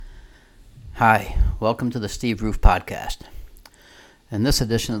Hi, welcome to the Steve Roof Podcast. In this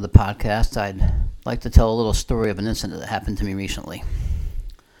edition of the podcast, I'd like to tell a little story of an incident that happened to me recently.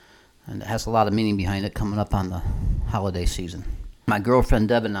 And it has a lot of meaning behind it coming up on the holiday season. My girlfriend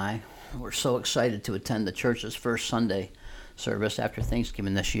Deb and I were so excited to attend the church's first Sunday service after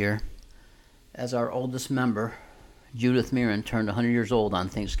Thanksgiving this year, as our oldest member, Judith Mirren, turned 100 years old on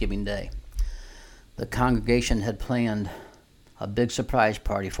Thanksgiving Day. The congregation had planned a big surprise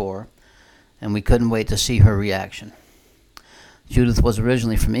party for her, and we couldn't wait to see her reaction. Judith was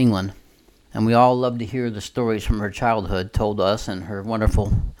originally from England, and we all loved to hear the stories from her childhood told to us in her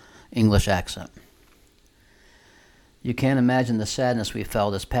wonderful English accent. You can't imagine the sadness we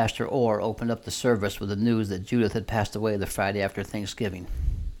felt as Pastor Orr opened up the service with the news that Judith had passed away the Friday after Thanksgiving.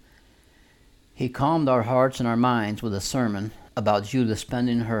 He calmed our hearts and our minds with a sermon about Judith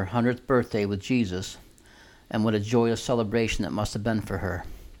spending her 100th birthday with Jesus, and what a joyous celebration it must have been for her,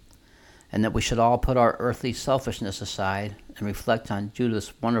 and that we should all put our earthly selfishness aside and reflect on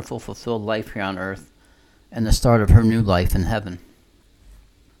Judith's wonderful, fulfilled life here on earth and the start of her new life in heaven.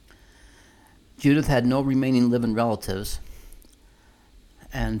 Judith had no remaining living relatives,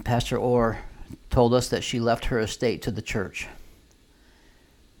 and Pastor Orr told us that she left her estate to the church.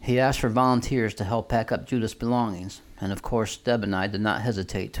 He asked for volunteers to help pack up Judith's belongings, and of course Deb and I did not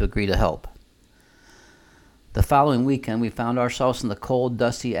hesitate to agree to help. The following weekend, we found ourselves in the cold,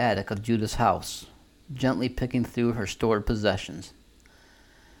 dusty attic of Judith's house, gently picking through her stored possessions.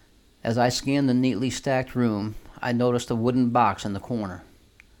 As I scanned the neatly stacked room, I noticed a wooden box in the corner,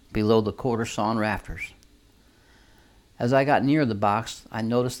 below the quarter-sawn rafters. As I got near the box, I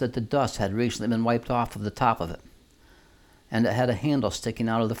noticed that the dust had recently been wiped off of the top of it, and it had a handle sticking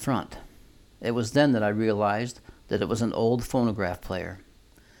out of the front. It was then that I realized that it was an old phonograph player.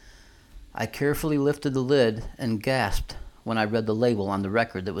 I carefully lifted the lid and gasped when I read the label on the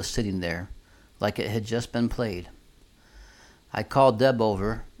record that was sitting there, like it had just been played. I called Deb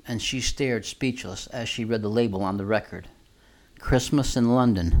over, and she stared speechless as she read the label on the record. Christmas in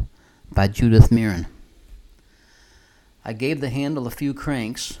London by Judith Mirren. I gave the handle a few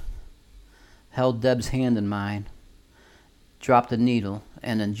cranks, held Deb's hand in mine, dropped the needle,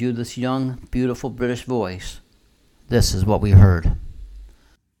 and in Judith's young, beautiful British voice, this is what we heard.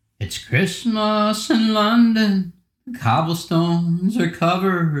 It's Christmas in London, the cobblestones are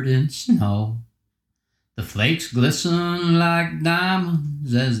covered in snow. The flakes glisten like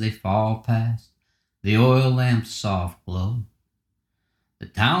diamonds as they fall past the oil lamp's soft glow. The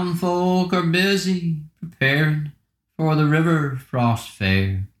townfolk are busy preparing for the River Frost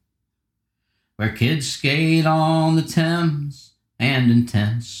Fair, where kids skate on the Thames and in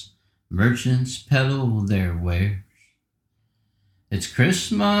tents merchants peddle their wares. It's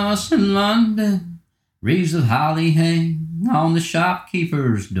Christmas in London, wreaths of holly hang on the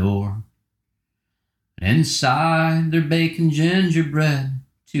shopkeeper's door, and inside they're baking gingerbread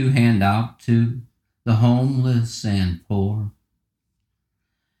to hand out to the homeless and poor.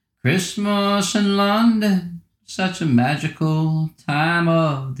 Christmas in London, such a magical time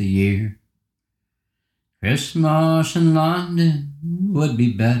of the year. Christmas in London would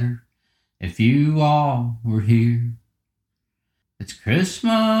be better if you all were here. It's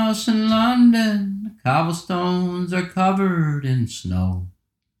Christmas in London, the cobblestones are covered in snow.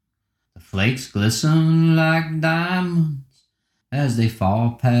 The flakes glisten like diamonds as they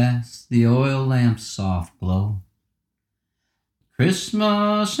fall past the oil lamp's soft glow.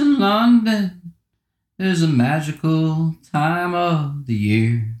 Christmas in London is a magical time of the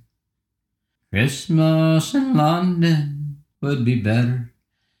year. Christmas in London would be better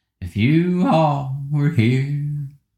if you all were here.